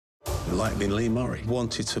like being Lee Murray,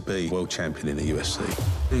 wanted to be world champion in the UFC.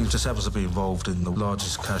 He just happens to be involved in the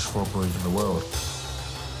largest cash robbery in the world.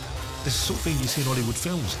 This is the sort of thing you see in Hollywood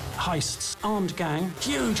films. Heists, armed gang,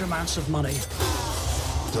 huge amounts of money.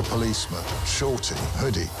 The policeman, shorty,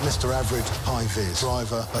 hoodie, Mr. Average, high-vis,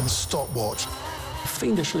 driver and stopwatch. A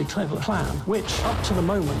fiendishly clever plan, which, up to the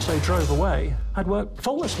moment they drove away, had worked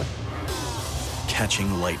flawlessly.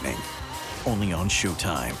 Catching Lightning, only on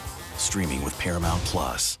Showtime, streaming with Paramount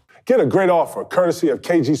Plus. Get a great offer courtesy of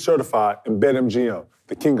KG Certified and BetMGM,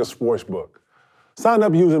 the king of sportsbook. Sign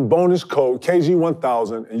up using bonus code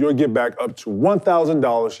KG1000 and you'll get back up to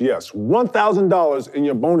 $1,000, yes, $1,000 in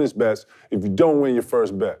your bonus bets if you don't win your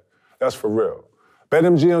first bet. That's for real.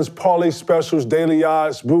 BetMGM's parlay specials, daily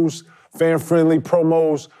odds, boosts, fan-friendly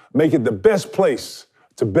promos make it the best place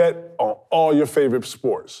to bet on all your favorite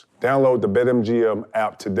sports. Download the BetMGM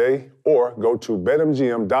app today or go to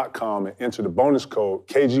betmgm.com and enter the bonus code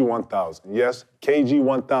KG1000. Yes,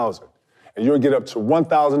 KG1000. And you'll get up to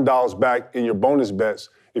 $1,000 back in your bonus bets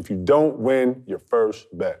if you don't win your first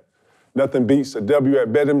bet. Nothing beats a W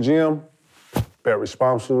at BetMGM. Bet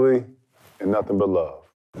responsibly and nothing but love.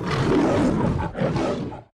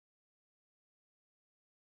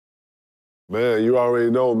 Man, you already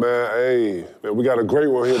know, man. Hey, man, we got a great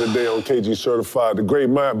one here today on KG Certified. The great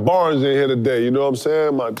Matt Barnes in here today. You know what I'm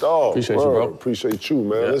saying? My dog. Appreciate you, bro. Appreciate you,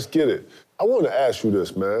 man. Yeah. Let's get it. I want to ask you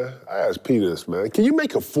this, man. I asked Peter this, man. Can you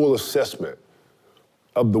make a full assessment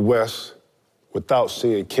of the West without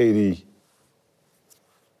seeing KD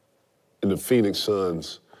in the Phoenix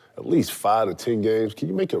Suns at least 5 to 10 games? Can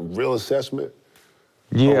you make a real assessment?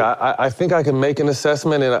 Yeah, I think I can make an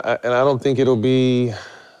assessment, and I don't think it'll be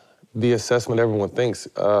the assessment everyone thinks.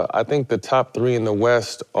 I think the top 3 in the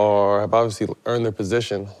West have obviously earned their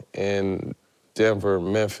position in Denver,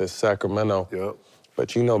 Memphis, Sacramento. Yep.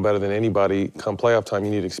 But you know better than anybody, come playoff time,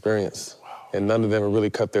 you need experience. Wow. And none of them have really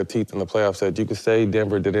cut their teeth in the playoffs. You could say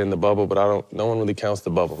Denver did it in the bubble, but no one really counts the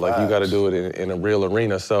bubble. Like, you got to do it in a real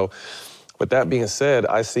arena. So, with that being said,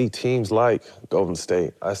 I see teams like Golden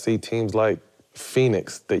State. I see teams like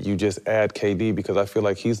Phoenix that you just add KD because I feel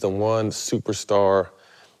like he's the one superstar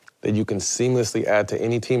that you can seamlessly add to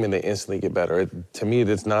any team and they instantly get better. To me,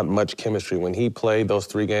 there's not much chemistry. When he played those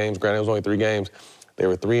 3 games, granted it was only 3 games, they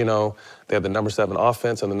were 3-0. They had the number 7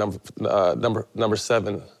 offense and the number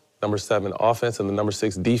seven offense and the number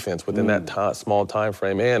 6 defense within that small time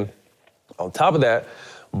frame. And on top of that,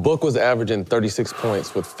 Book was averaging 36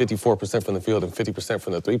 points with 54% from the field and 50%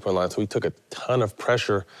 from the three-point line. So he took a ton of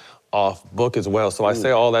pressure off Book as well. So I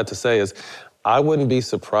say all that to say is I wouldn't be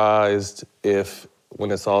surprised if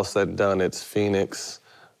when it's all said and done, it's Phoenix,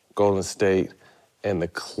 Golden State, and the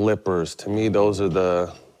Clippers. To me, those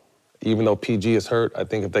are even though PG is hurt, I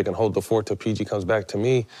think if they can hold the fort till PG comes back, to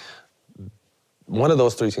me, one of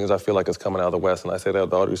those 3 teams I feel like is coming out of the West, and I say that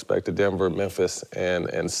with all due respect to Denver, Memphis,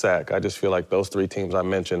 and Sac. I just feel like those 3 teams I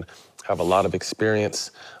mentioned have a lot of experience,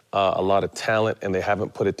 a lot of talent, and they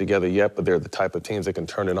haven't put it together yet, but they're the type of teams that can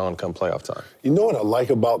turn it on come playoff time. You know what I like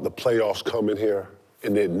about the playoffs coming here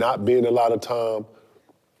and there not being a lot of time?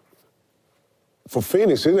 For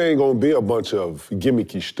Phoenix, it ain't gonna be a bunch of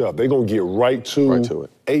gimmicky stuff. They're gonna get right to it.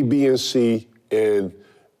 A, B, and C, and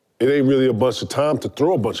it ain't really a bunch of time to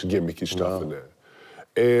throw a bunch of gimmicky stuff in there.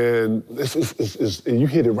 And you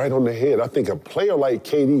hit it right on the head. I think a player like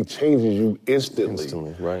KD changes you instantly.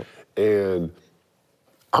 Instantly, right. And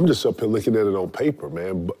I'm just up here looking at it on paper,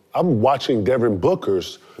 man. I'm watching Devin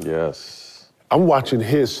Booker's. Yes. I'm watching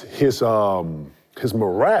his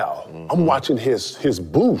morale. I'm watching his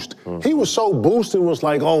boost. He was so boosted, was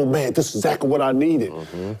like, oh man, this is exactly what I needed.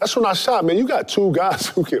 That's when I shot, man. You got 2 guys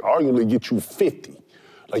who can arguably get you 50.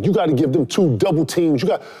 Like, you got to give them 2 double teams.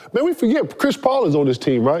 Man, we forget Chris Paul is on this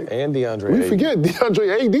team, right? And DeAndre We forget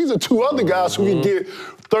DeAndre Ayton. These are 2 other guys who can get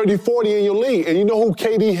 30, 40 in your league. And you know who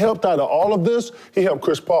KD helped out of all of this? He helped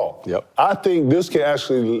Chris Paul. Yep. I think this can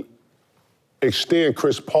actually extend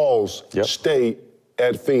Chris Paul's stay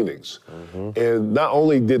at Phoenix. And not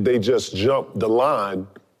only did they just jump the line,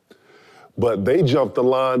 but they jumped the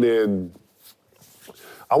line in,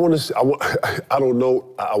 I want to see a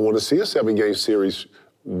 7-game series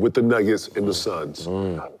with the Nuggets and the Suns.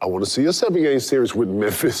 I want to see a 7-game series with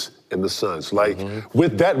Memphis and the Suns, like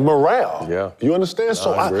with that morale. Yeah. You understand?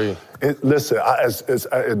 So I agree. And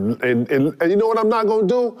you know what I'm not going to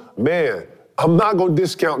do? Man, I'm not going to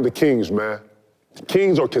discount the Kings, man. The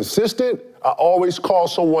Kings are consistent. I always call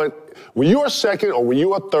someone, when you're a second or when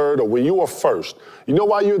you're a third or when you're a first, you know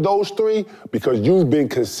why you're those three? Because you've been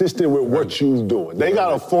consistent with what you're doing. They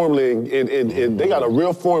got a formula, and they got a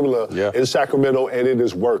real formula in Sacramento, and it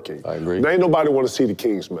is working. I agree. There ain't nobody want to see the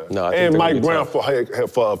Kings, man. No, and Mike Brown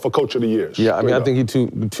for Coach of the Year. Yeah, I mean, I think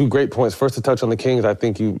you two great points. First, to touch on the Kings, I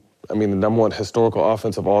think the #1 historical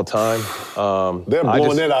offense of all time. They're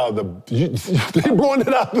blowing it out of they're blowing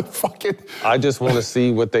it out of the fucking. I just want to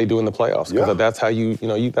see what they do in the playoffs, because that's how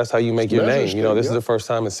that's how you make your name. You know, this is the first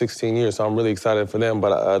time in 16 years, so I'm really excited for them.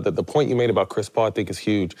 But the point you made about Chris Paul, I think, is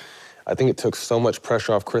huge. I think it took so much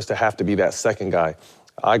pressure off Chris to have to be that second guy.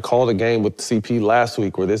 I called a game with CP last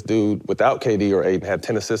week where this dude, without KD or Aiden, had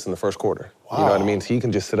 10 assists in the first quarter. Wow. You know what I mean? So he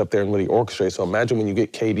can just sit up there and really orchestrate. So imagine when you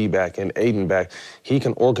get KD back and Aiden back, he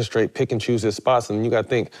can orchestrate, pick and choose his spots. And you got to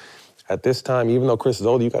think, at this time, even though Chris is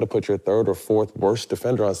older, you got to put your third or fourth worst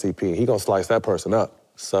defender on CP. He going to slice that person up.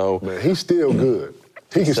 So man, he's still good.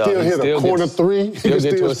 He can still hit a corner three. He can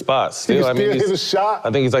get to his spots. Still, he can still hit a shot.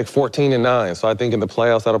 I think he's like 14-9. So I think in the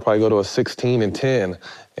playoffs, that'll probably go to a 16-10.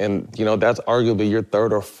 And, you know, that's arguably your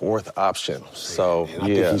third or fourth option. So, I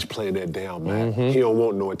think he's playing that down, man. He don't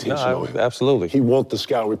want no attention on him. Absolutely. He wants the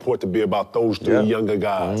scouting report to be about those three younger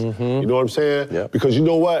guys. You know what I'm saying? Yeah. Because you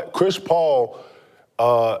know what? Chris Paul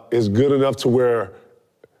is good enough to where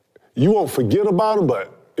you won't forget about him,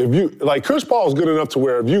 but if you, like, Chris Paul's good enough to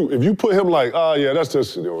where if you put him like, oh, yeah, that's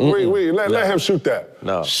just, let him shoot that.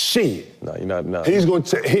 No. Shit. No, you're not. No. He's going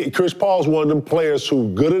to, Chris Paul's one of them players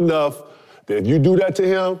who good enough that if you do that to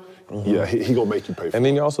him, yeah, he going to make you pay for it. And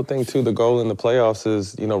then you also think, too, the goal in the playoffs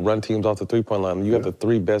is, you know, run teams off the three-point line. You have the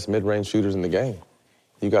three best mid-range shooters in the game.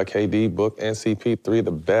 You got KD, Book, and CP, three of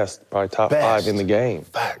the best, probably top five in the game.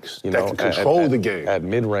 Facts. You that know, can control the game. At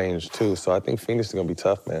mid-range, too. So I think Phoenix is going to be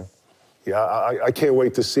tough, man. Yeah, I can't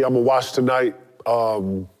wait to see. I'm going to watch tonight.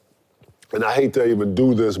 And I hate to even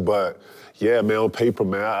do this, but yeah, man, on paper,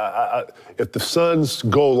 man, if the Suns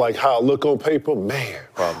go like how it look on paper, man,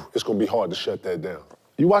 it's going to be hard to shut that down.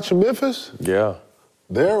 You watching Memphis? Yeah.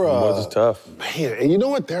 They're is tough. Man, and you know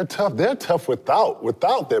what? They're tough. They're tough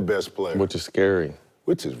without their best player. Which is scary.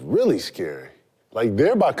 Which is really scary. Like,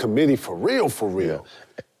 they're by committee for real, for real.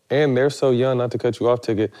 Yeah. And they're so young, not to cut you off,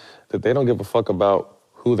 Ticket, that they don't give a fuck about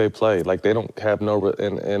who they play. Like, they don't have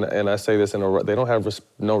and I say this they don't have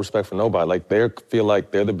no respect for nobody. Like, they feel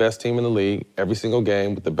like they're the best team in the league every single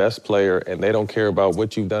game with the best player, and they don't care about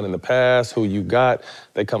what you've done in the past, who you got.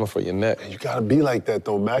 They coming for your neck. You gotta be like that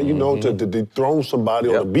though, Matt. You know, to dethrone somebody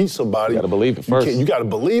or to beat somebody. You gotta believe it first. You gotta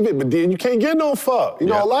believe it, but then you can't get no fuck. You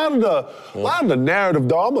know, a lot of the narrative,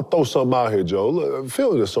 dog. I'm gonna throw something out here, Joe. Look, I'm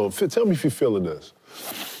feeling this. So tell me if you're feeling this.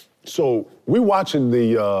 So we watching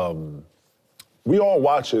we all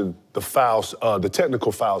watching the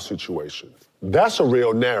technical foul situation. That's a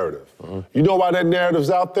real narrative. You know why that narrative's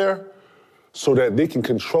out there? So that they can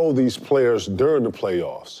control these players during the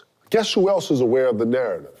playoffs. Guess who else is aware of the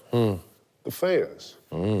narrative? The fans.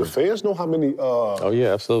 The fans know how many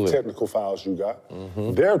absolutely. technical fouls you got.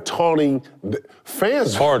 They're taunting. Fans.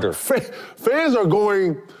 It's harder. Fans are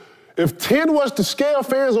going. If 10 was to scale,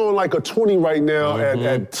 fans are on like a 20 right now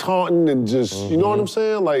at taunting and just, you know what I'm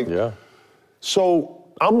saying? Like, so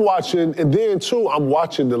I'm watching, and then too, I'm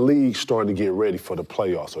watching the league starting to get ready for the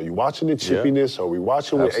playoffs. Are you watching the chippiness? Are we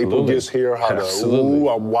watching when April gets here? How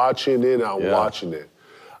I'm watching it, watching it.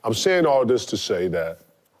 I'm saying all this to say that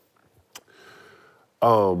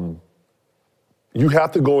you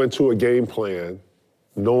have to go into a game plan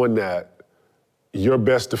knowing that your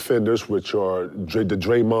best defenders, which are the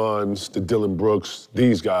Draymonds, the Dillon Brooks,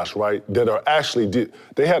 these guys, right, that are actually,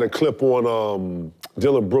 they had a clip on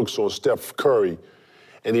Dillon Brooks on Steph Curry,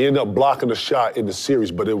 and he ended up blocking the shot in the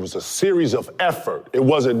series, but it was a series of effort. It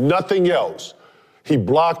wasn't nothing else. He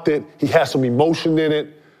blocked it. He had some emotion in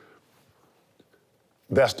it.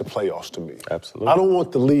 That's the playoffs to me. Absolutely. I don't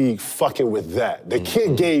want the league fucking with that. The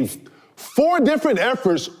kid gave 4 different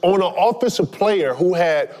efforts on an offensive player who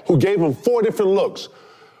gave him 4 different looks.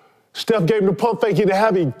 Steph gave him the pump fake, he didn't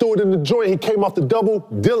have it, he threw it in the joint, he came off the double.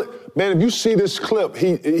 Dillon, man, if you see this clip,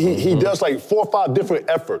 he does like 4 or 5 different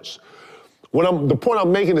efforts. The point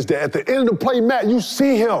I'm making is that at the end of the play, Matt, you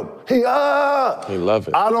see him. He love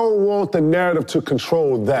it. I don't want the narrative to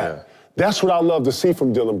control that. Yeah. That's what I love to see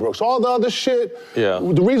from Dillon Brooks. All the other shit,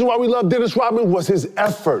 the reason why we love Dennis Rodman was his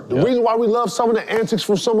effort. The reason why we love some of the antics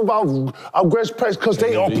from some of our great players, because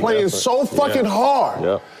they are playing so fucking hard.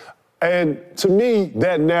 Yeah. And to me,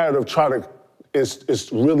 that narrative it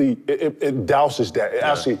douses that. It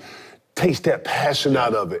actually takes that passion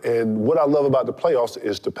out of it. And what I love about the playoffs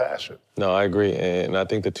is the passion. No, I agree. And I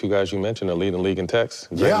think the two guys you mentioned are leading the league in texts,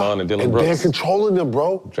 Draymond and Dillon Brooks. And they're controlling them,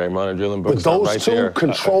 bro. Draymond and Dillon Brooks But those right two there.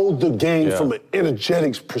 control the game from an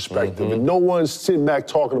energetics perspective. And no one's sitting back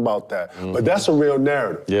talking about that. But that's a real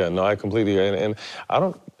narrative. Yeah, no, I completely agree. And I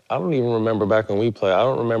don't even remember back when we played, I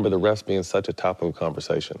don't remember the refs being such a topic of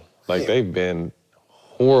conversation. Like, they've been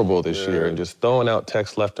horrible this year and just throwing out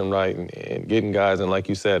texts left and right and getting guys. And like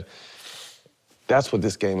you said, that's what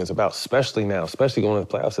this game is about, especially now, especially going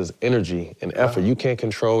to the playoffs, is energy and effort. You can't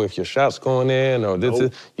control if your shot's going in or this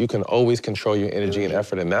is, you can always control your energy and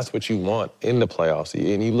effort, and that's what you want in the playoffs.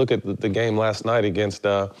 And you look at the game last night against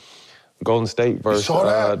Golden State versus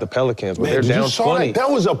the Pelicans, but they're down 20.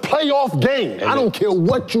 That was a playoff game. I don't care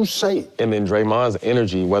what you say. And then Draymond's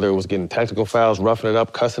energy, whether it was getting tactical fouls, roughing it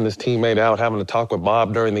up, cussing his teammate out, having to talk with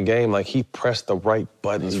Bob during the game, like he pressed the right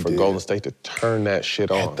buttons for Golden State to turn that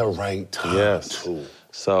shit on. At the right time, too.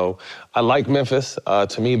 So I like Memphis.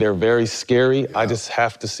 To me, they're very scary. I just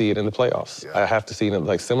have to see it in the playoffs. I have to see it,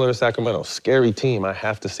 like similar to Sacramento, scary team. I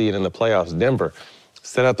have to see it in the playoffs. Denver.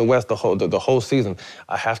 Set out the West the whole season.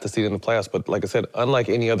 I have to see it in the playoffs. But like I said, unlike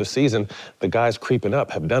any other season, the guys creeping up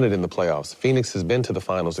have done it in the playoffs. Phoenix has been to the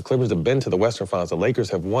finals. The Clippers have been to the Western Finals. The Lakers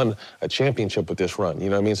have won a championship with this run. You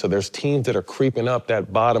know what I mean? So there's teams that are creeping up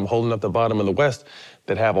that bottom, holding up the bottom of the West,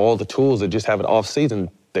 that have all the tools that just have an off season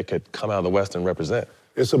that could come out of the West and represent.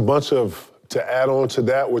 It's a bunch of, to add on to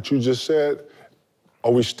that, what you just said,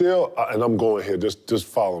 are we still, and I'm going here, just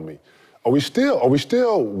follow me. Are we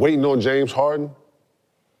still waiting on James Harden?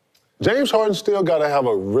 James Harden still got to have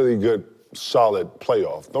a really good, solid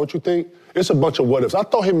playoff, don't you think? It's a bunch of what-ifs. I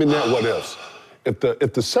throw him in that what-ifs. If the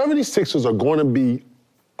 76ers are going to be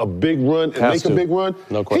a big run and make a big run,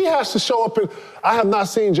 he has to show up. I have not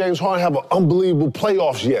seen James Harden have an unbelievable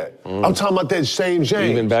playoffs yet. I'm talking about that same James.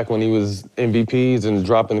 Even back when he was MVPs and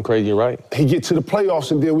dropping crazy, you're right. He get to the playoffs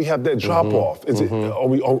and then we have that drop-off.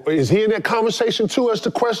 Is he in that conversation too as the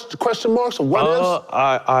question marks or what else?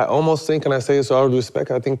 I almost think, and I say this with all due respect,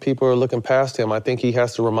 I think people are looking past him. I think he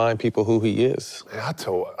has to remind people who he is. Man, I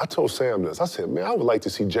told Sam this. I said, man, I would like to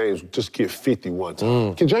see James just get 50 one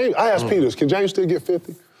time. Can James, I asked Peters, can James still get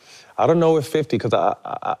 50? I don't know if 50, because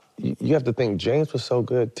you have to think, James was so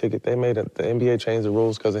good, they made it, the NBA changed the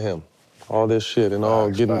rules because of him. All this shit and all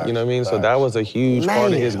getting, you know what I mean? So that was a huge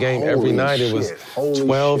part of his game. Every night it was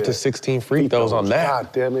 12 to 16 free throws on that.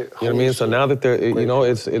 God damn it. You know what I mean? So now that they're, you know,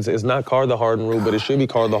 it's not called the Harden rule, but it should be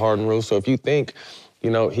called the Harden rule. So if you think, you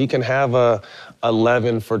know, he can have a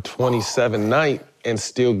 11 for 27 night and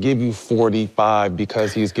still give you 45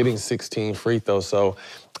 because he's getting 16 free throws. So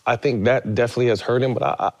I think that definitely has hurt him,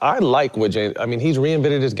 but I like what James, I mean, he's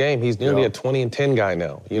reinvented his game. He's nearly a 20 and 10 guy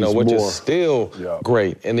now, you know, which is still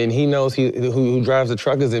great. And then he knows who drives the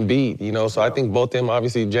truck is Embiid, you know, so I think both them,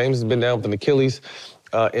 obviously, James has been down with an Achilles,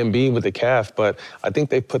 Embiid with the calf, but I think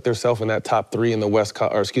they've put themselves in that top three in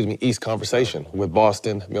the East conversation with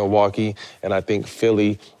Boston, Milwaukee, and I think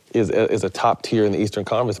Philly is a top tier in the Eastern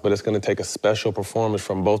Conference, but it's going to take a special performance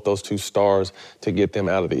from both those two stars to get them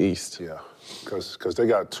out of the East. Yeah. Because they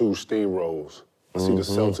got two steamrolls. I see the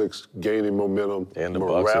Celtics gaining momentum. And the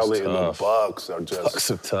morale and the Bucks are just...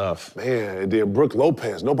 Bucks are tough. Man, and then Brook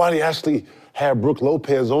Lopez. Nobody actually had Brook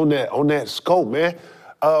Lopez on that scope, man.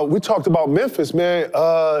 We talked about Memphis, man.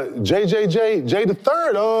 Jay the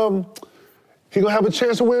third. He gonna have a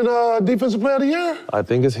chance to win Defensive Player of the Year? I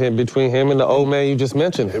think it's between him and the old man you just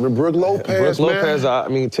mentioned. Him and Brook Lopez, Brook Lopez, I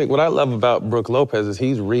mean, what I love about Brook Lopez is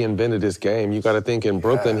he's reinvented his game. You gotta think in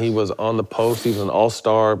Brooklyn, he was on the post, he was an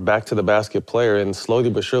all-star, back to the basket player, and slowly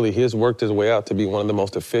but surely, he's worked his way out to be one of the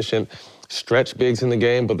most efficient stretch bigs in the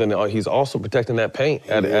game, but then he's also protecting that paint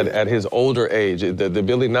at his older age. The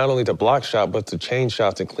ability not only to block shot, but to change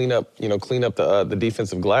shots and clean up the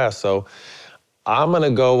defensive glass. So I'm gonna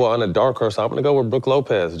go on a dark horse. I'm gonna go with Brook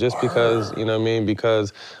Lopez, just because, you know what I mean?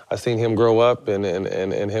 Because I seen him grow up, and him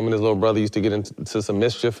and his little brother used to get into some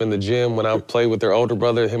mischief in the gym when I played with their older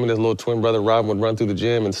brother. Him and his little twin brother Robin would run through the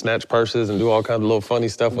gym and snatch purses and do all kinds of little funny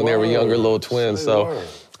stuff when they were younger, little twins. So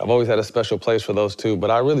I've always had a special place for those two. But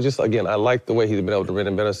I really just, again, I like the way he's been able to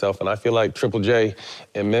reinvent himself, and I feel like Triple J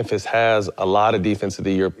in Memphis has a lot of Defense of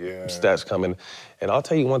the Year stats coming. And I'll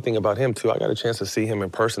tell you one thing about him, too. I got a chance to see him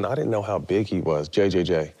in person. I didn't know how big he was,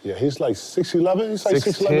 JJJ. Yeah, he's like 6'11". He's like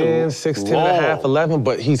 6'10", 6'10 and a half, 11,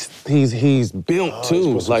 but he's built,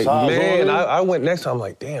 too. Like, man, I went next time, I'm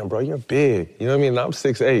like, damn, bro, you're big. You know what I mean? I'm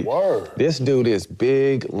 6'8". Word. This dude is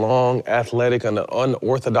big, long, athletic, an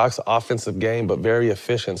unorthodox offensive game, but very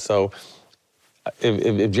efficient. So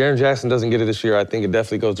if Jaren Jackson doesn't get it this year, I think it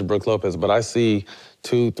definitely goes to Brook Lopez. But I see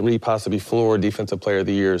 2, 3, possibly 4 defensive player of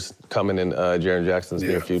the years coming in Jaren Jackson's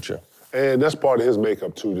near future. And that's part of his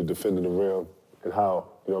makeup, too, the defending the rim and how,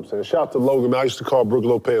 you know what I'm saying? Shout out to Logan. I used to call Brook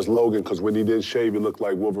Lopez Logan because when he didn't shave, he looked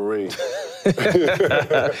like Wolverine.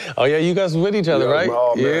 Oh, yeah, you guys were with each other, right?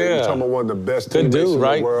 Oh, man, yeah. you're talking about one of the best Good teammates dude, in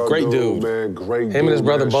right? the world. Great dude. Man, great dude. Him and his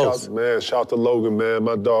brother both. Shout out to Logan, man.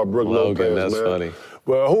 My dog, Brook Logan, Lopez, that's man. funny.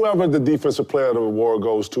 Well, whoever the defensive player of the award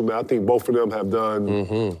goes to, man, I think both of them have done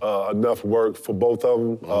enough work for both of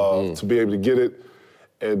them to be able to get it.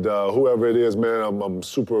 And whoever it is, man, I'm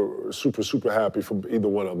super, super, super happy for either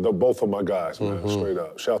one of them. They're both of my guys, man, straight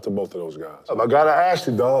up. Shout out to both of those guys. I gotta ask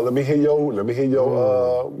you, dog. Let me hear your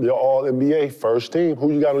All NBA first team.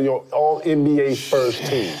 Who you got on your All NBA first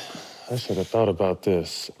team? I should have thought about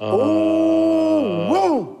this.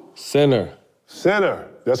 Woo! Center. Center.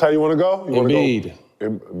 That's how you want to go? You Embiid.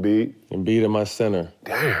 Embiid. Embiid in my center.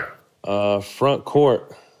 Damn. Front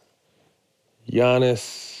court.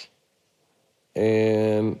 Giannis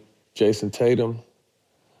and Jason Tatum.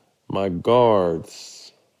 My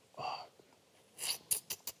guards.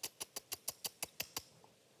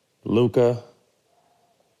 Luka.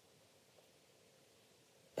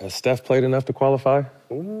 Has Steph played enough to qualify?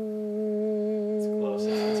 It's close.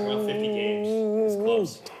 It's around 50 games. It's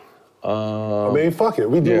close. I mean, fuck it.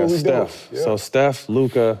 We do what we Steph. do. Yeah. So Steph,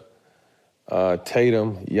 Luka,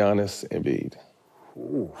 Tatum, Giannis, Embiid.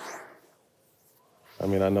 Ooh. I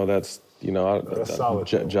mean, I know that's, you know, that's solid.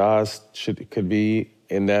 Jaws could be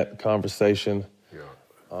in that conversation. Yeah.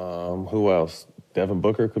 Who else? Devin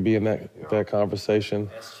Booker could be in that conversation.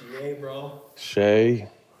 SGA, bro. Shea.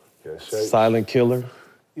 Yeah, Shea. Silent killer.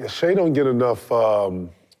 Yeah, Shea don't get enough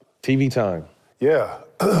TV time. Yeah.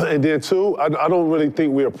 And then, too, I don't really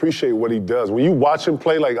think we appreciate what he does. When you watch him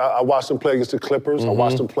play, like I watched him play against the Clippers. I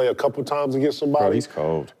watched him play a couple times against somebody. Bro, he's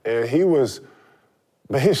cold. And he was,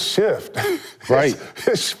 man, his shift. Right.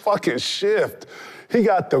 his fucking shift. He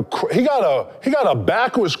got a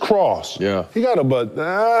backwards cross. Yeah. He got a, but,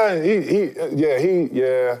 Let me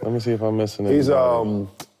see if I'm missing it. He's,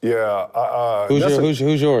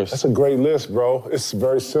 Who's yours? That's a great list, bro. It's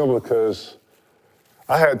very similar because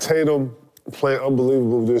I had Tatum playing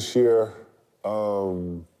unbelievable this year. I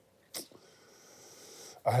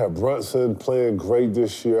had Brunson playing great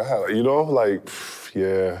this year. I had,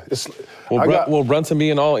 Will Brunson be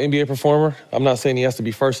an all-NBA performer? I'm not saying he has to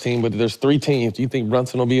be first team, but there's 3 teams. Do you think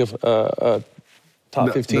Brunson will be a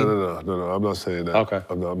top 15? No, I'm not saying that. Okay.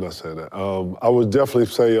 I'm not saying that. I would definitely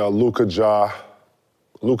say Luka Ja.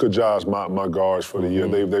 Luka Ja is my guards for the year.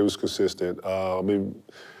 They was consistent. I'm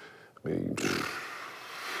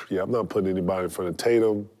not putting anybody in front of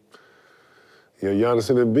Tatum. Yeah, Giannis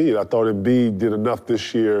and Embiid. I thought Embiid did enough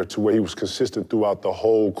this year to where he was consistent throughout the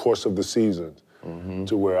whole course of the season,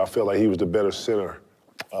 to where I felt like he was the better center.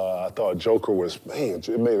 I thought Joker was, man,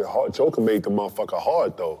 it made it hard. Joker made the motherfucker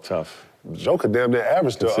hard, though. Tough. Joker damn near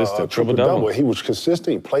averaged a triple-double. He was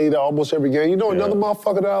consistent. He played almost every game. You know another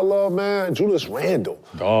motherfucker that I love, man? Julius Randle.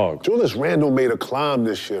 Dog. Julius Randle made a climb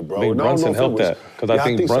this year, bro. I think Brunson helped that because I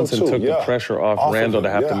think Brunson took the pressure off Randle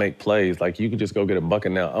to have to make plays. Like, you could just go get a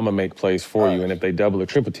bucket now. I'm going to make plays for you. And if they double or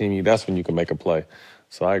triple team you, that's when you can make a play.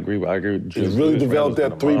 So I agree with Julius. He's really developed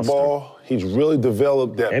that 3-ball. He's really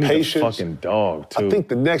developed that patience. He's a fucking dog, too. I think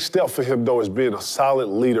the next step for him, though, is being a solid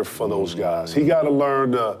leader for those guys. He got to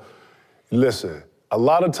learn to, listen, a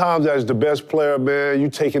lot of times as the best player, man, you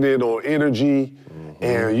take it in on energy.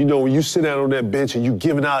 And, you know, when you sit down on that bench and you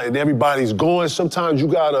giving out and everybody's going, sometimes you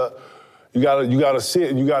gotta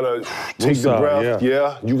sit and you gotta take the breath.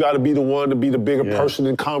 Yeah. You gotta be the one to be the bigger person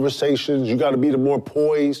in conversations. You gotta be the more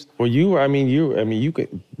poised. Well, you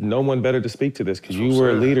could, no one better to speak to this because you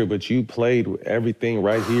were a leader, but you played everything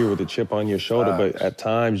right here with a chip on your shoulder. But at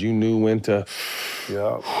times you knew when to.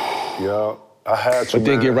 Yeah. I had to, but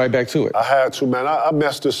then get right back to it. I had to, man. I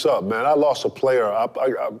messed this up, man. I lost a player. I'm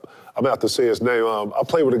going to have to say his name. I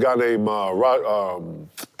played with a guy named Rasho.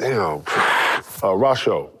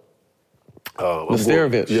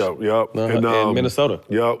 Nesterovich. In Minnesota.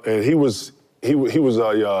 Yep. And he was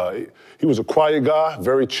a quiet guy,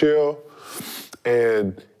 very chill,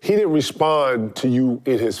 and he didn't respond to you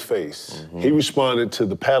in his face. He responded to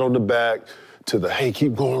the pat on the back, to the, hey,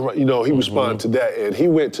 keep going, right. You know, he responded to that, and he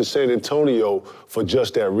went to San Antonio for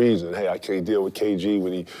just that reason. Hey, I can't deal with KG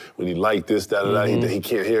when he liked this, that, he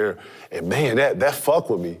can't hear. And man, that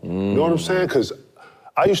fucked with me. You know what I'm saying? Because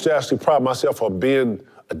I used to actually pride myself on being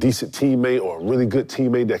a decent teammate or a really good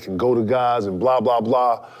teammate that can go to guys and blah, blah,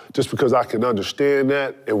 blah, just because I can understand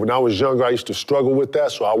that. And when I was younger, I used to struggle with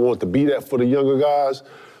that, so I wanted to be that for the younger guys.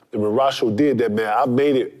 And when Rasho did that, man, I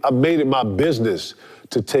made it my business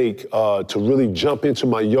to take, to really jump into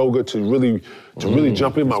my yoga, to really to really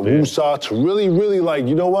jump in my woosah, to really like,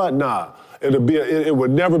 you know what? Nah, it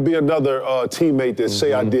would never be another teammate that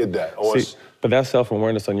say I did that. See, but that's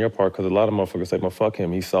self-awareness on your part, because a lot of motherfuckers say, well, fuck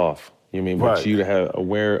him, he's soft. You mean, but you to have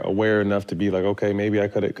aware enough to be like, okay, maybe I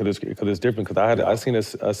could, because it's different. Because I seen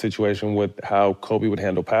a situation with how Kobe would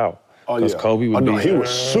handle Powell. Oh yeah. Kobe would he was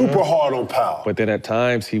super hard on Powell. But then at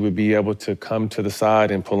times he would be able to come to the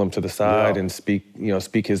side and pull him to the side and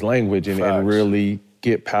speak his language and really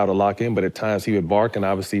get Powell to lock in. But at times he would bark, and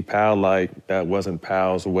obviously Powell, like, that wasn't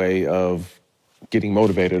Powell's way of getting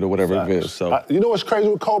motivated or whatever it is. So you know what's crazy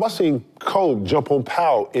with Kobe? I seen Kobe jump on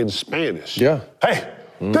Powell in Spanish. Yeah. Hey.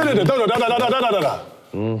 And I'm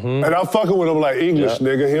fucking with him like, English,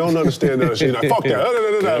 nigga. He don't understand that shit. Like, fuck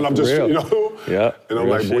that. And I'm just, you know. Yeah. And I'm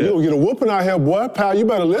like, boy, you don't get a whooping out here, boy. Pal, you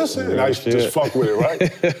better listen. And I used to just fuck with it,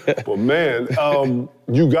 right? But man,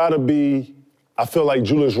 you gotta be, I feel like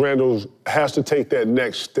Julius Randle has to take that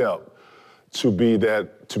next step to be that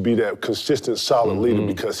consistent, solid leader,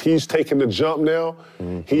 because he's taking the jump now.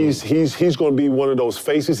 He's going to be one of those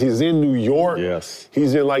faces. He's in New York. Yes.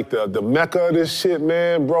 He's in like the mecca of this shit,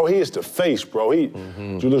 man, bro. He is the face, bro.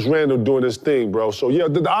 Julius Randle doing his thing, bro. So yeah,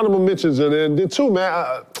 the honorable mentions, and then too,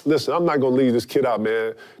 man. Listen, I'm not going to leave this kid out,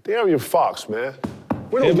 man. De'Aaron Fox, man.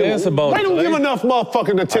 We don't give enough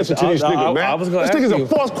motherfucking attention to these niggas, man. This nigga's a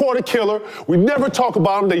fourth quarter killer. We never talk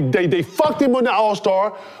about him. They fucked him on the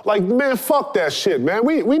All-Star. Like, man, fuck that shit, man.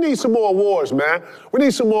 We need some more awards, man. We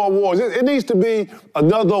need some more awards. It needs to be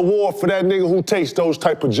another award for that nigga who takes those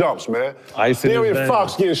type of jumps, man. De'Aaron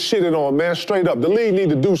Fox getting shitted on, man, straight up. The league need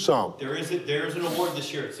to do something. There is an award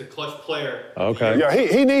this year. It's a clutch player. Okay. Yeah,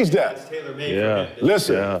 he needs that. It's tailor-made for him.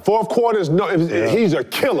 Listen, fourth quarter is he's a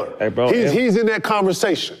killer. Hey, bro, he's in that conversation.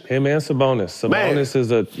 Him and Sabonis. Sabonis is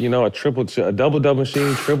a double-double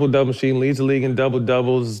machine, triple-double machine, leads the league in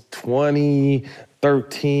double-doubles, 20,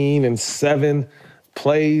 13, and 7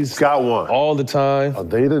 plays. Got one. All the time. Are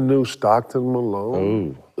they the new Stockton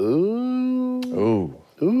Malone? Ooh.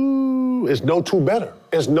 It's no two better.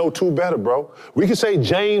 It's no two better, bro. We can say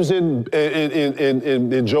James and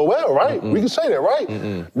Joel, right? We can say that, right?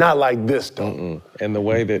 Not like this, though. And the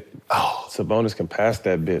way that Sabonis can pass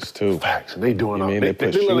that bitch, too. Facts. And they doing they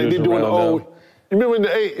put shooters around them. You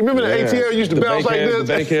remember the ATL used to bounce like this?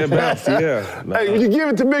 The bankhead bounce, Hey, when you give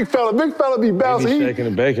it to big fella be bouncing. They be shaking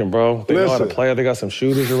and baking, bro. They know how to play. They got some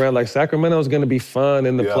shooters around. Like, Sacramento's going to be fun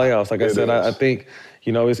in the playoffs. Like I said, I think,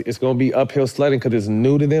 it's going to be uphill sledding because it's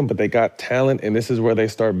new to them, but they got talent, and this is where they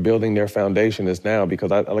start building their foundation is now. Because,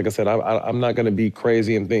 like I said, I'm not going to be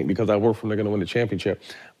crazy and think because I work for them they're going to win the championship.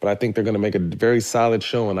 But I think they're going to make a very solid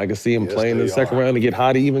showing. I can see them playing in the second round. They get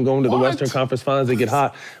hot, even going to the Western Conference Finals, they get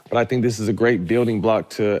hot. But I think this is a great building block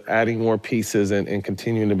to adding more pieces and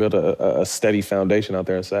continuing to build a steady foundation out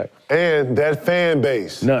there in SAC. And that fan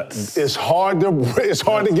base. Nuts. It's hard to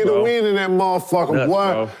get a win in that motherfucker.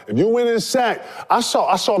 Boy, if you win in SAC, I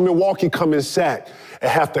saw Milwaukee come in SAC and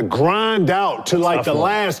have to grind out to like the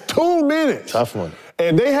last 2 minutes. Tough one.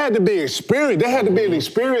 And they had to be experienced. They had to be an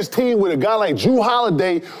experienced team with a guy like Drew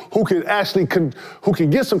Holiday who could actually who could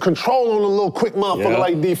get some control on a little quick motherfucker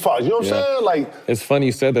like D. Fox. You know what I'm saying? Like, it's funny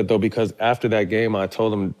you said that though, because after that game, I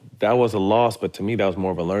told him that was a loss, but to me, that was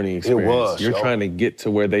more of a learning experience. It was. You're trying to get to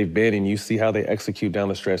where they've been, and you see how they execute down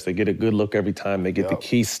the stretch. They get a good look every time. They get the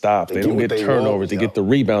key stops. They don't get turnovers. They get the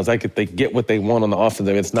rebounds. They get what they want on the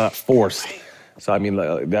offensive. It's not forced. So, I mean,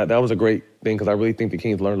 that was a great thing because I really think the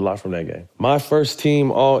Kings learned a lot from that game. My first team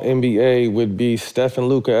All-NBA would be Steph and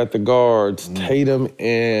Luka at the guards, Tatum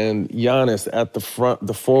and Giannis at the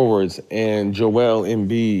forwards, and Joel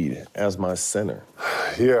Embiid as my center.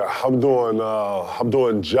 Yeah, I'm doing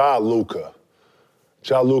Ja Luka.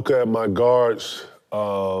 Ja Luka at my guards.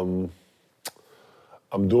 I'm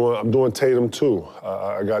doing Tatum too.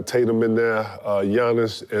 I got Tatum in there,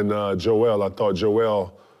 Giannis and Joel. I thought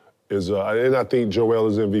Joel and I think Joel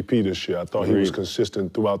is MVP this year. I thought he was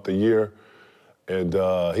consistent throughout the year, and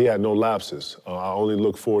he had no lapses. I only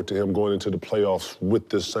look forward to him going into the playoffs with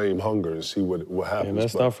the same hunger and see what happens. And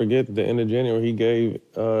let's not forget, at the end of January, he gave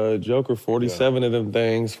Joker 47 of them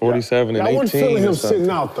things, 47 and 18. I wasn't feeling him sitting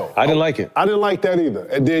out, though. I didn't like it. I didn't like that either.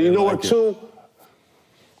 And then, you know what, too?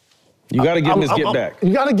 You got to give him his get back.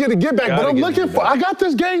 You got to get a get back, but I'm looking for, I got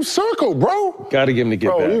this game circled, bro. Got to give him the get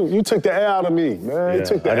back. Bro, you took the air out of me, man. You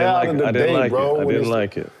took the air out of the day, bro. I didn't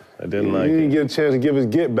like it. He didn't get a chance to give his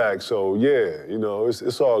get back, so yeah,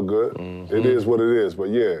 it's all good. It is what it is, but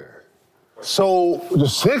yeah. So the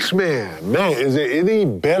sixth man, is there any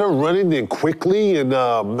better running than Quickly and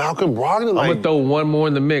Malcolm Brogdon? I'm gonna throw one more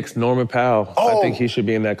in the mix, Norman Powell. I think he should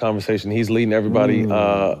be in that conversation. He's leading everybody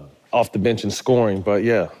off the bench and scoring, but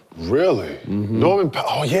yeah. Really? Norman Powell.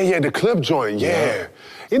 Oh, yeah, the clip joint, yeah.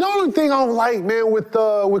 You know, the only thing I don't like, man, with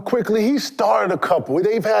Quickly, he started a couple.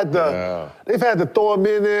 They've had to throw him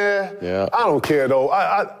in there. Yeah. I don't care, though.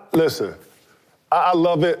 Listen, I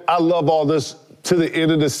love it. I love all this. To the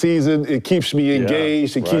end of the season, it keeps me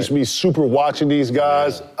engaged. It keeps me super watching these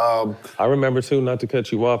guys. I remember, too, not to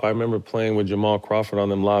cut you off, I remember playing with Jamal Crawford on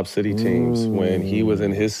them Lob City teams when he was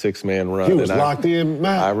in his 6-man run. He was locked in,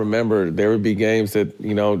 man. I remember there would be games that,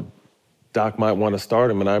 you know, Doc might want to start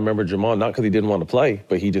him, and I remember Jamal, not because he didn't want to play,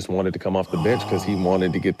 but he just wanted to come off the bench because he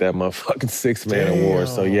wanted to get that motherfucking 6-man award.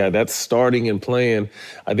 So, yeah, that's starting and playing.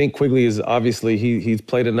 I think Quigley is obviously, he's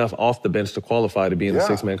played enough off the bench to qualify to be in the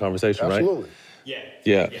 6-man conversation, absolutely. Right?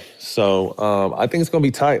 Yeah. So I think it's going to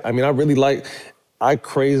be tight. I mean, I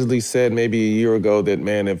crazily said maybe a year ago that,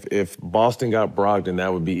 man, if Boston got Brogdon,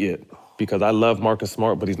 that would be it. Because I love Marcus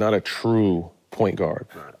Smart, but he's not a true point guard.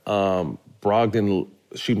 Brogdon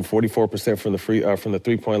shooting 44% from the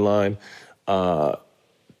three-point line.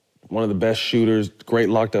 One of the best shooters, great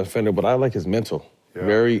lockdown defender, but I like his mental. Yeah.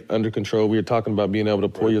 Very under control. We were talking about being able to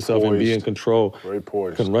pull yourself and be in control. Very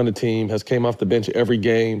poised. Can run a team, has came off the bench every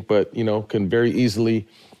game, but, you know, can very easily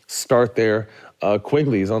start there.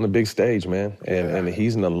 Quigley is on the big stage, man, and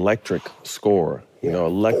he's an electric scorer. You know,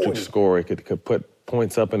 electric scorer. Could put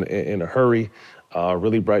points up in a hurry.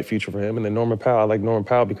 Really bright future for him. And then Norman Powell, I like Norman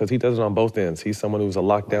Powell because he does it on both ends. He's someone who's a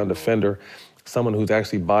lockdown defender, someone who's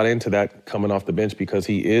actually bought into that coming off the bench because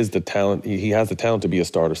he is the talent. He has the talent to be a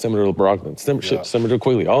starter, similar to Brogdon, similar to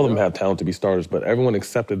Quigley. All of them have talent to be starters, but everyone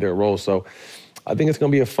accepted their role. So I think it's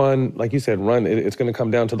going to be a fun, like you said, run. It's going to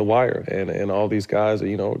come down to the wire, and all these guys,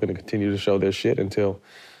 you know, are going to continue to show their shit until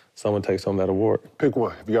someone takes home that award. Pick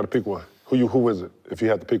one. If you got to pick one, who is it? If you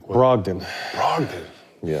had to pick one, Brogdon. Brogdon.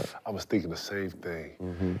 Yeah. I was thinking the same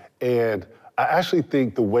thing. And I actually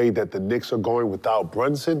think the way that the Knicks are going without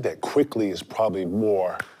Brunson, that Quickly is probably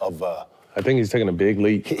more of a... I think he's taken a big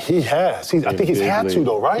leap. He has. I think he's had to,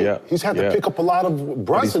 though, right? Yeah. He's had to pick up a lot of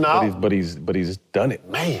Brunson out. But he's done it.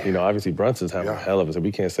 Man. You know, obviously Brunson's having a hell of it, so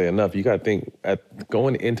we can't say enough. You got to think,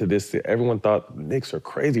 going into this, everyone thought the Knicks are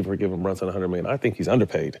crazy for giving Brunson $100 million. I think he's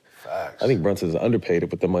underpaid. Facts. I think Brunson's underpaid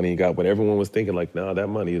with the money he got, but everyone was thinking like, nah,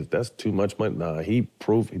 that's too much money. Nah, he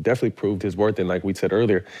definitely proved his worth, and like we said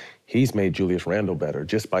earlier, he's made Julius Randle better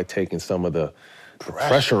just by taking some of the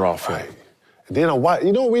pressure off him. Then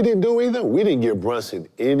you know what we didn't do either? We didn't give Brunson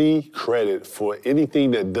any credit for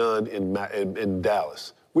anything that done in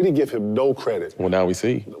Dallas. We didn't give him no credit. Well, now we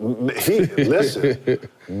see. Listen,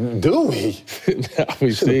 do we? Now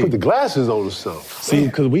we Should have put the glasses on or something. See,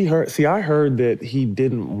 because I heard that he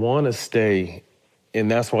didn't want to stay, and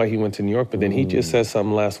that's why he went to New York. But then he just said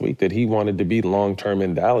something last week that he wanted to be long-term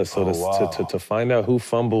in Dallas. So to find out who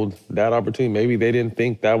fumbled that opportunity, maybe they didn't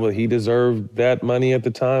think he deserved that money at the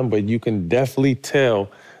time, but you can definitely tell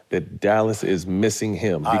that Dallas is missing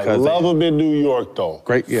him. Because I love him in New York, though.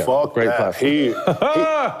 Great, yeah. Fuck great that.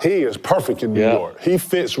 platform. He is perfect in New York. He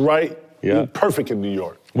fits right. He's perfect in New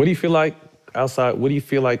York. What do you feel like outside? What do you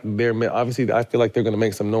feel like obviously, I feel like they're going to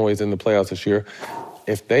make some noise in the playoffs this year.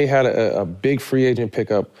 If they had a big free agent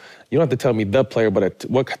pickup, you don't have to tell me the player, but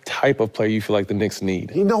what type of player you feel like the Knicks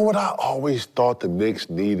need? You know what I always thought the Knicks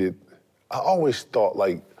needed? I always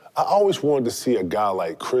wanted to see a guy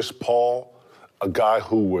like Chris Paul, a guy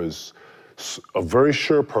who was a very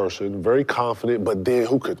sure person, very confident, but then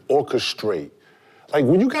who could orchestrate. Like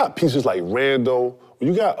when you got pieces like Randall,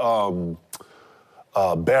 when you got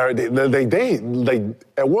Barrett, they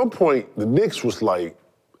at one point the Knicks was like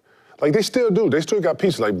they still do. They still got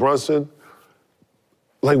pieces like Brunson.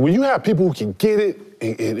 Like when you have people who can get it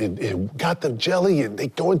and got the jelly and they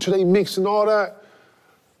go into their mix and all that,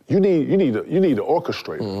 you need to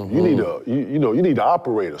orchestrate. You need an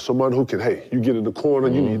operator, someone who can, hey, you get in the corner,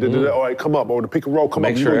 you need to, all right, come up, or the pick and roll, come up.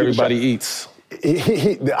 Make sure everybody eats.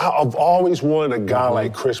 I've always wanted a guy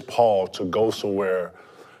like Chris Paul to go somewhere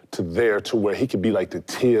to where he could be like the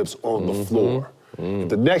Tibbs on the floor.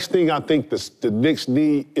 The next thing I think the Knicks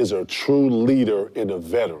need is a true leader and a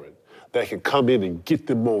veteran that can come in and get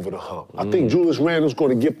them over the hump. I think Julius Randle's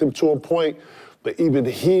going to get them to a point, but even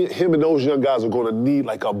him and those young guys are going to need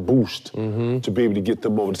like a boost to be able to get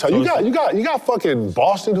them over the top. You got fucking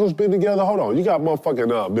Boston who's been together. Hold on, you got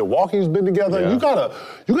motherfucking Milwaukee who's been together. Yeah.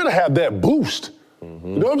 You gotta have that boost. You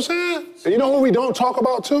know what I'm saying? And you know what we don't talk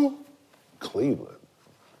about too? Cleveland.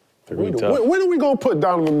 When are we gonna put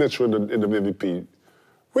Donovan Mitchell in the MVP?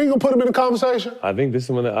 When are you gonna put him in the conversation? I think this is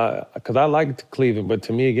when because I like Cleveland, but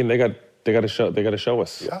to me again they got to show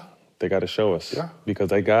us. Yeah. They got to show us. Yeah. Because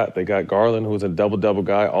they got Garland, who's a double-double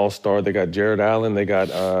guy, all-star. They got Jared Allen. They got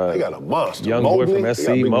a monster. young Mobley, boy from they SC,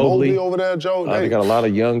 got Big Mobley over there, Joe. They got a lot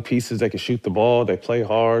of young pieces that can shoot the ball. They play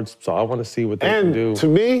hard. So I want to see what they can do. And to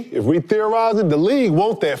me, if we theorizing, the league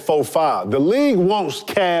wants that 4-5. The league wants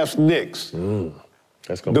Cavs Knicks.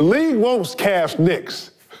 The league wants Cavs Knicks.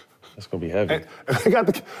 That's gonna be heavy.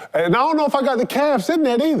 And I don't know if I got the Cavs in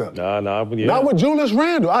that either. Nah, yeah. Not with Julius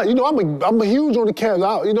Randle. I'm a huge on the Cavs.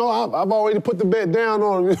 I've already put the bet down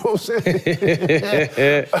on them. You know what I'm saying?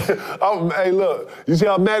 Hey, look, you see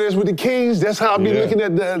how mad it is with the Kings? That's how I be looking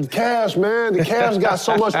at the Cavs, man. The Cavs got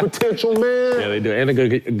so much potential, man. Yeah, they do, and a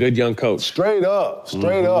good young coach. Straight up.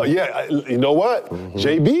 Yeah, you know what?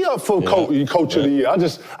 JB up for coach of the year. I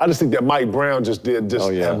just think that Mike Brown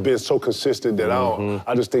have been so consistent that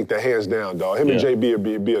I just think that hands down, dog. Him and JB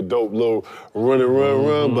would be a dope little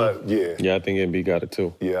run, but yeah. Yeah, I think Embiid got it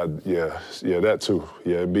too. Yeah, that too.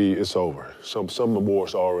 Yeah, it's over. Some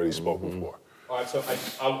awards already spoken for. All right, so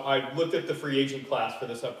I looked at the free agent class for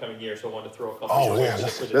this upcoming year, so I wanted to throw a couple. Oh yeah,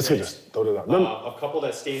 let's hit this. Throw it out. A couple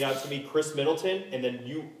that stand out to me: Chris Middleton, and then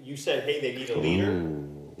you said, hey, they need a leader.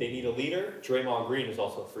 They need a leader. Draymond Green is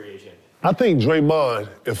also a free agent. I think Draymond,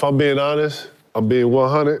 if I'm being honest, I'm being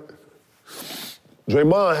 100.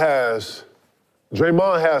 Draymond has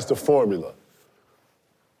the formula.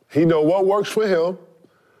 He know what works for him,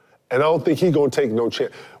 and I don't think he's gonna take no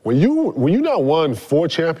chance. When you not won 4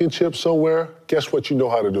 championships somewhere, guess what you know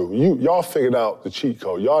how to do? Y'all figured out the cheat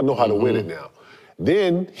code. Y'all know how to win it now.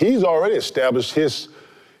 Then he's already established his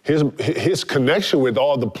connection with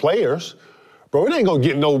all the players. Bro, it ain't gonna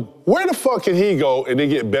get where the fuck can he go and they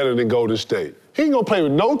get better than Golden State? He ain't gonna play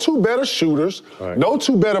with no 2 better shooters, no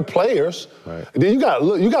 2 better players. And then you got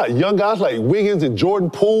young guys like Wiggins and Jordan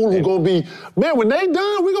Poole who gonna be, man, when they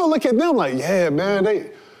done, we gonna look at them like, yeah, man,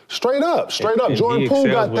 they straight up. And Jordan Poole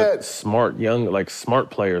got that. Smart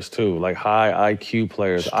players too, like high IQ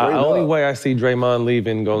players. The only way I see Draymond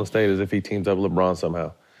leaving Golden State is if he teams up with LeBron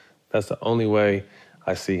somehow. That's the only way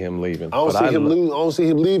I see him leaving. I don't see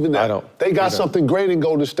him leaving that. They got something great in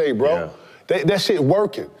Golden State, bro. Yeah. That shit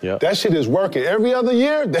working. Yep. That shit is working. Every other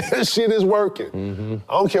year, that shit is working.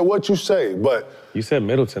 I don't care what you say, but... You said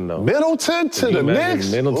Middleton, though. Middleton to the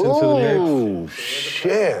Knicks? Middleton to the Knicks? Oh,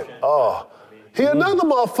 shit. He another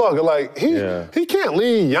motherfucker. Like, he can't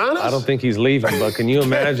leave Giannis. I don't think he's leaving, but can you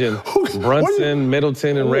imagine Brunson,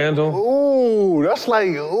 Middleton, and Randall? Ooh, that's like,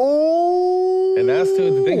 And that's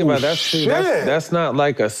the thing about that's not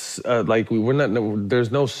like there's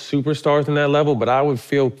no superstars in that level, but I would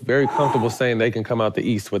feel very comfortable saying they can come out the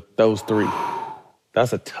East with those 3.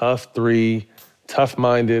 That's a tough 3,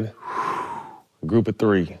 tough-minded group of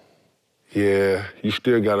 3. Yeah, you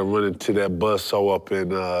still got to run into that buzzsaw up in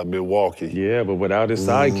Milwaukee. Yeah, but without his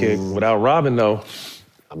sidekick, without Robin, though.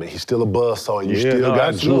 I mean, he's still a buzzsaw. You still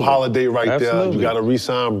got Drew Holiday right there. You got to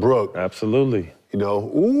re-sign Brooke. Absolutely. You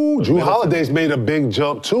know, Drew Holiday's made a big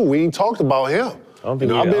jump too. We ain't talked about him. I don't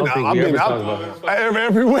think I've been talking about him.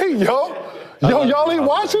 Every week, yo. Y'all ain't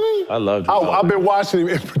watching him? I love Drew I've been watching him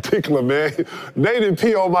in particular, man. They didn't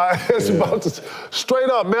pee on my ass about this.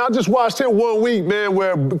 Straight up, man. I just watched him 1 week, man,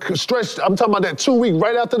 where I'm talking about that 2 week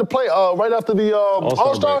right after the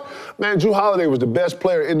All-Star. Man, Drew Holiday was the best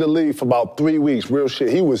player in the league for about 3 weeks. Real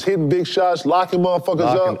shit. He was hitting big shots, locking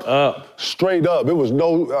motherfuckers up. Straight up. It wasn't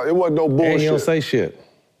no bullshit. And he don't say shit.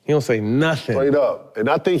 He don't say nothing. Straight up. And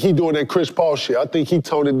I think he doing that Chris Paul shit. I think he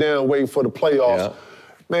toned it down waiting for the playoffs. Yeah.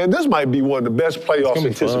 Man, this might be one of the best playoff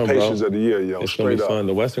anticipations of the year, yo. It's going to be fun.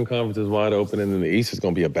 The Western Conference is wide open, and then the East is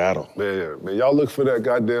going to be a battle. Man, y'all look for that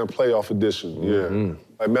goddamn playoff edition. Yeah.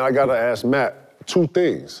 Like, man, I got to ask Matt 2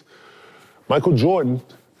 things. Michael Jordan,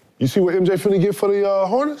 you see what MJ finna get for the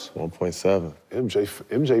Hornets? 1.7.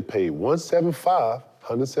 MJ paid 175.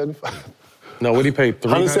 No, what he paid?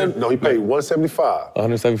 300? No, he paid 175.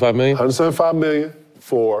 175 million? 175 million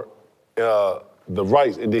for the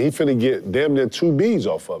rights, and then he finna get damn near 2 Bs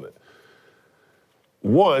off of it.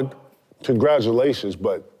 1, congratulations,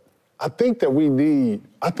 but I think we need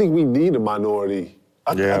a minority.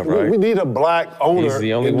 We need a black owner. He's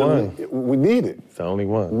the only one. We need it. It's the only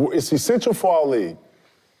one. It's essential for our league.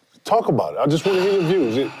 Talk about it. I just want to hear your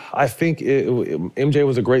views. I think MJ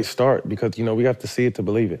was a great start because, we have to see it to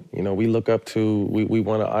believe it. We look up to, we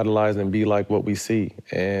want to idolize and be like what we see.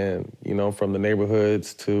 And, from the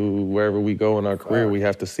neighborhoods to wherever we go in our career, we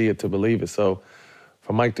have to see it to believe it. So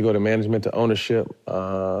for Mike to go to management to ownership,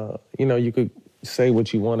 you could say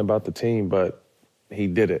what you want about the team, but he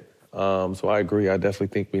did it. So I agree. I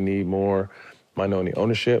definitely think we need more minority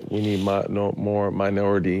ownership. We need more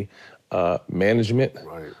minority management.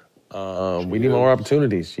 Right. We need more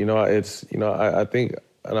opportunities. I think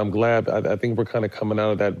and I'm glad. I think we're kind of coming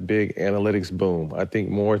out of that big analytics boom. I think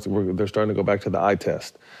more they're starting to go back to the eye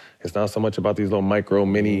test. It's not so much about these little micro,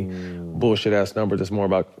 mini, bullshit-ass numbers. It's more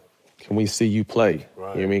about, can we see you play? Right. You know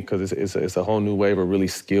what I mean? Because it's a whole new wave of really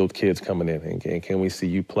skilled kids coming in, and can we see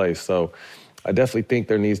you play? So I definitely think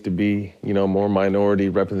there needs to be, more minority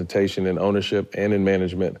representation in ownership and in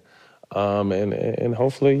management. And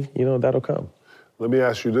hopefully, that'll come. Let me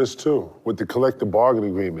ask you this too. With the collective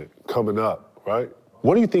bargaining agreement coming up, right?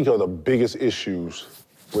 What do you think are the biggest issues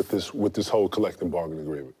with this whole collective bargaining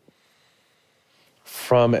agreement?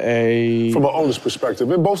 From an owner's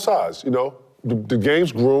perspective, in both sides, the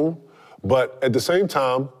game's groomed, but at the same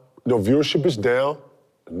time, viewership is down.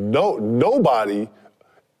 Nobody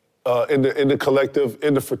in the collective,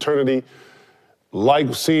 in the fraternity,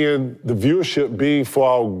 like seeing the viewership be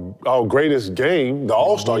for our greatest game, the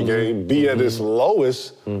All-Star game, be at its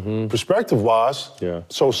lowest perspective-wise. Yeah.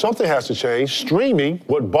 So something has to change. Streaming,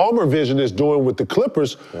 what Ballmer Vision is doing with the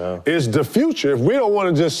Clippers, is the future. If we don't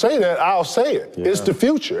want to just say that, I'll say it. Yeah. It's the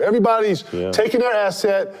future. Everybody's taking their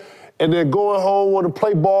asset and they're going home, want to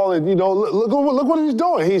play ball, and look what he's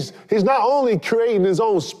doing. He's not only creating his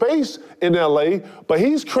own space in LA, but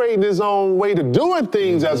he's creating his own way to doing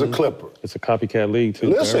things as a Clipper. It's a copycat league too.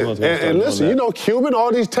 Listen, and listen, Cuban,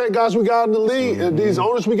 all these tech guys we got in the league, and these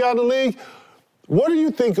owners we got in the league, what do you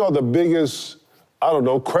think are the biggest,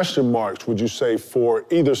 question marks, would you say, for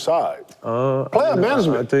either side? Player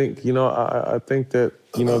management. I think, I think that,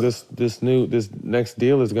 this next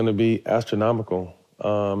deal is going to be astronomical.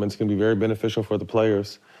 And it's going to be very beneficial for the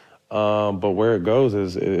players. But where it goes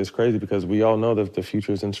is crazy, because we all know that the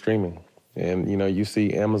future is in streaming. And, you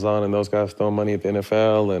see Amazon and those guys throwing money at the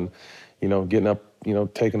NFL and, getting up,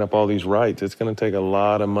 taking up all these rights. It's going to take a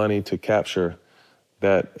lot of money to capture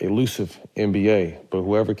that elusive NBA. But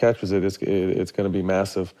whoever captures it, it's going to be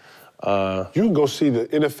massive. You can go see the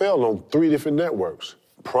NFL on 3 different networks: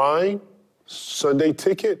 Prime, Sunday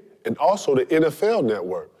Ticket, and also the NFL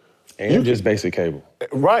Network. And just basic cable.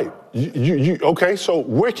 Right. Okay, so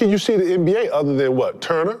where can you see the NBA other than what?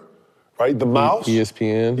 Turner, right? The Mouse?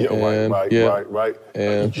 ESPN. Yeah, right.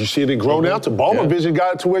 And you see it grown out to Ballmer Vision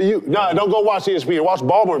got it to where you... don't go watch ESPN. Watch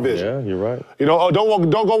Ballmer Vision. Yeah, you're right. Don't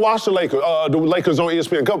go watch the Lakers. The Lakers on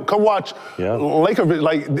ESPN. Come watch Lakers.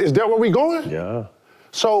 Like, is that where we going? Yeah.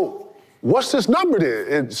 So what's this number then?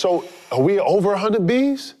 And so are we over 100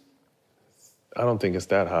 Bs? I don't think it's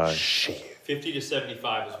that high. Shit. 50 to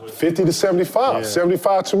 75 is what. 50 to 75. Yeah.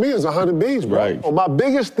 75 to me is 100 Bs, bro. Right. Well, my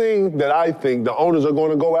biggest thing that I think the owners are going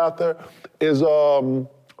to go after is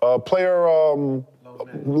player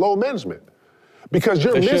load management. Because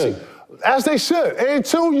you're missing. As they should. And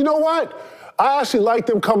two, you know what? I actually like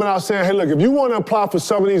them coming out saying, hey, look, if you want to apply for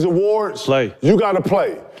some of these awards, you got to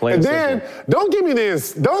play. And then, don't give me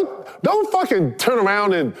this, don't fucking turn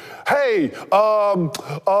around and, hey,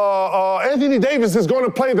 Anthony Davis is going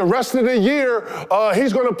to play the rest of the year.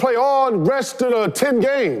 He's going to play all the rest of the 10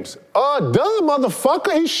 games. Duh,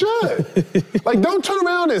 motherfucker, he should. Like, don't turn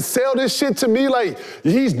around and sell this shit to me like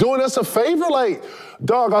he's doing us a favor. Like,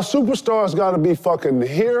 dog, our superstars got to be fucking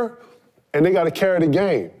here, and they got to carry the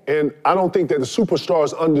game. And I don't think that the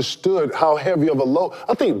superstars understood how heavy of a load.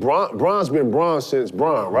 I think Bron's been Bron since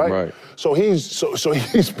Bron, right? Right. So he's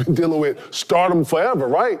been dealing with stardom forever,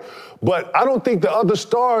 right? But I don't think the other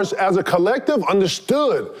stars as a collective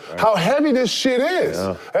understood how heavy this shit is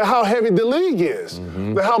and how heavy the league is.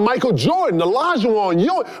 And how Michael Jordan,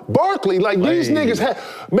 Olajuwon, Barkley, like these niggas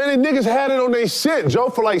had it on their shit, Joe,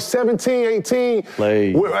 for like 17, 18.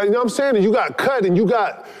 You know what I'm saying? And you got cut and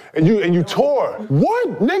you tore.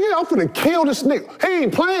 What? Nigga, I'm finna kill this nigga. He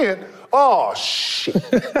ain't playing. Oh, shit,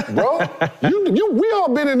 bro. We all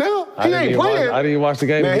been in there. He ain't playing. I didn't watch the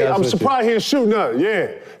game. Man, I'm surprised he didn't shoot nothing.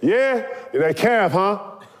 Yeah, that calf, huh?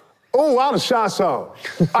 Ooh, I'd have shot some.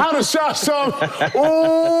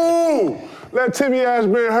 Ooh, let Timmy ass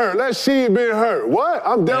been hurt. Let Sheed been hurt. What?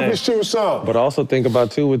 I'm definitely shooting some. But also think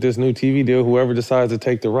about, too, with this new TV deal, whoever decides to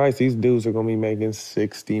take the rights, these dudes are going to be making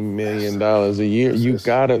 $60 million a year. You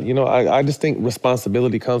got to, I just think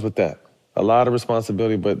responsibility comes with that. A lot of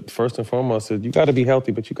responsibility, but first and foremost, you got to be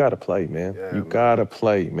healthy, but you got to play, man. Yeah, you got to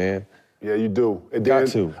play, man. Yeah, you do. And got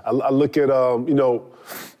to. I look at, I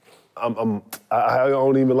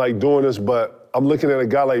don't even like doing this, but I'm looking at a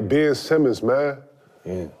guy like Ben Simmons, man.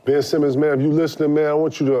 Yeah. Ben Simmons, man, if you listening, man, I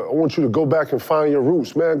want you to go back and find your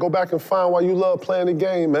roots, man. Go back and find why you love playing the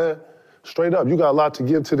game, man. Straight up, you got a lot to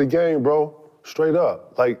give to the game, bro. Straight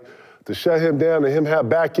up, like. To shut him down and him have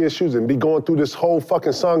back issues and be going through this whole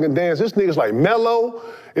fucking song and dance. This nigga's like Melo,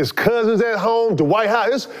 his cousins at home, Dwight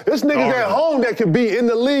Howard. This nigga's at home that could be in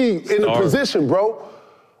the league in the position, bro.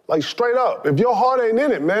 Like, straight up. If your heart ain't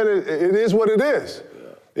in it, man, it is what it is.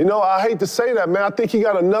 You know, I hate to say that, man. I think he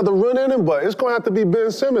got another run in him, but it's gonna have to be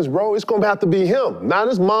Ben Simmons, bro. It's gonna have to be him. Not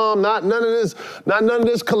his mom, not none of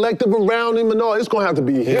this collective around him and all. It's gonna have to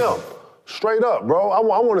be him. Straight up, bro. I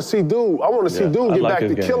want to see dude. I want to see dude get back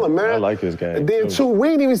to killing, man. I like his game. And then too, we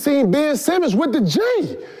ain't even seen Ben Simmons with the J.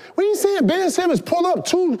 We ain't seeing Ben Simmons pull up,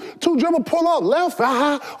 two dribble pull up, left,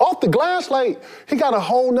 off the glass. Like, he got a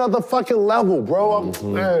whole nother fucking level, bro.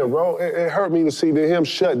 Man, bro, it hurt me to see him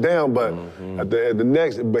shut down, but at the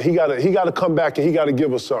next, but he gotta come back and he gotta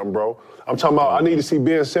give us something, bro. I'm talking about, I need to see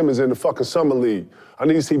Ben Simmons in the fucking summer league. I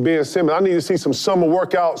need to see Ben Simmons. I need to see some summer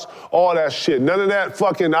workouts, all that shit. None of that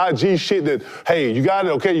fucking IG shit that, hey, you got it,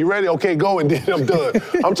 okay, you ready? Okay, go, and then I'm done.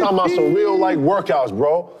 I'm talking about some real, like, workouts,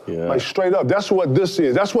 bro. Yeah. Like, straight up. That's what this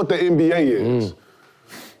is. That's what the NBA is.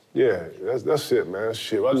 Yeah, that's it, man.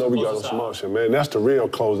 Shit, I know we got some more shit, man. That's the real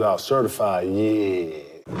closeout. Certified, yeah.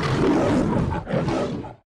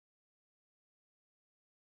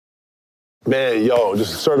 Man, yo,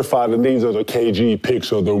 just certified that these are the KG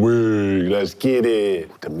picks of the week. Let's get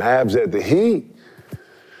it. The Mavs at the Heat.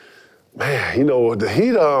 Man, you know, the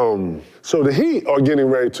Heat, so the Heat are getting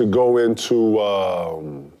ready to go into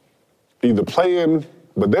either play-in,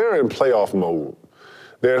 but they're in playoff mode.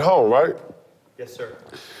 They're at home, right? Yes, sir.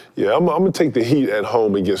 Yeah, I'm gonna take the Heat at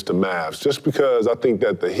home against the Mavs, just because I think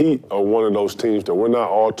that the Heat are one of those teams that we're not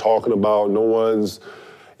all talking about. No one's,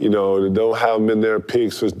 you know, they don't have them in their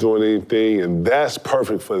picks or doing anything, and that's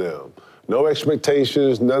perfect for them. No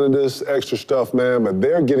expectations, none of this extra stuff, man, but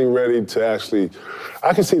they're getting ready to actually,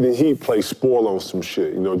 I can see the Heat play spoil on some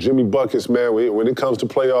shit. You know, Jimmy Buckets, man, when it comes to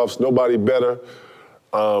playoffs, nobody better.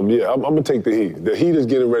 Yeah, I'm gonna take the Heat. The Heat is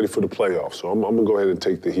getting ready for the playoffs, so I'm gonna go ahead and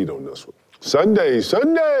take the Heat on this one. Sunday.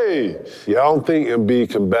 Yeah, I don't think Embiid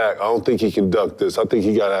can back. I don't think he can duck this. I think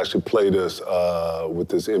he got to actually play this with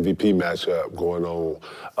this MVP matchup going on.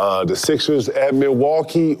 The Sixers at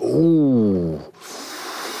Milwaukee. Ooh,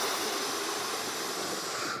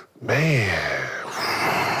 man.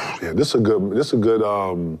 Yeah, this is a good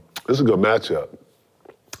matchup.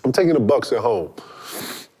 I'm taking the Bucks at home.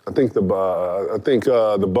 I think the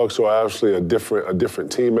Bucks are actually a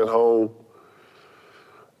different team at home.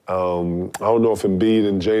 I don't know if Embiid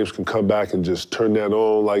and James can come back and just turn that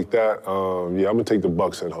on like that. Yeah, I'm gonna take the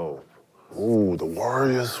Bucks at home. Ooh, the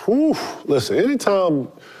Warriors. Whew. Listen, anytime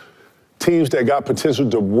teams that got potential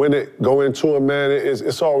to win it go into it, man,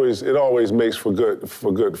 it always makes for good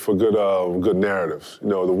narratives. You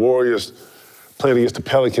know, the Warriors playing against the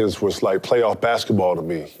Pelicans was like playoff basketball to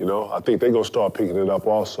me. You know, I think they're gonna start picking it up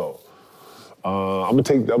also. I'm gonna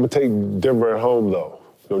take Denver at home though.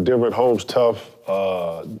 You know, Denver at home's tough.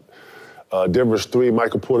 Denver's 3,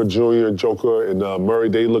 Michael Porter Jr., Joker, and Murray,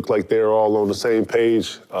 they look like they're all on the same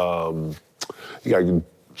page. You got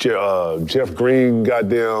Jeff Green,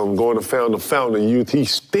 goddamn, going to found the fountain of youth.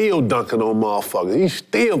 He's still dunking on motherfuckers. He's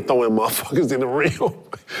still throwing motherfuckers in the rim.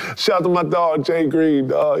 Shout out to my dog, Jay Green,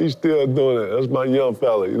 dog. He's still doing it. That's my young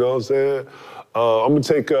fella, you know what I'm saying? I'm gonna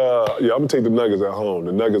take the Nuggets at home.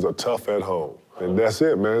 The Nuggets are tough at home. And that's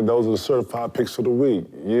it, man. Those are the certified picks of the week.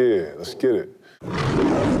 Yeah, let's get it.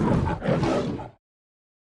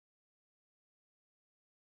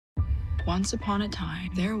 Once upon a time,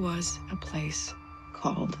 there was a place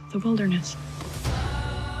called the wilderness.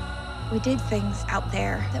 We did things out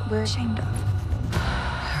there that we're ashamed of.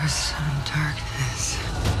 There was some darkness.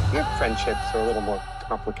 Your friendships are a little more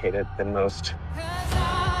complicated than most.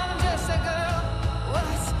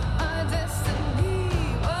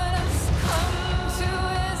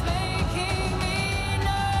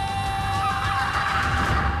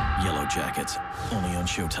 Jackets, only on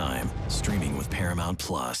Showtime, streaming with Paramount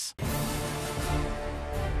Plus.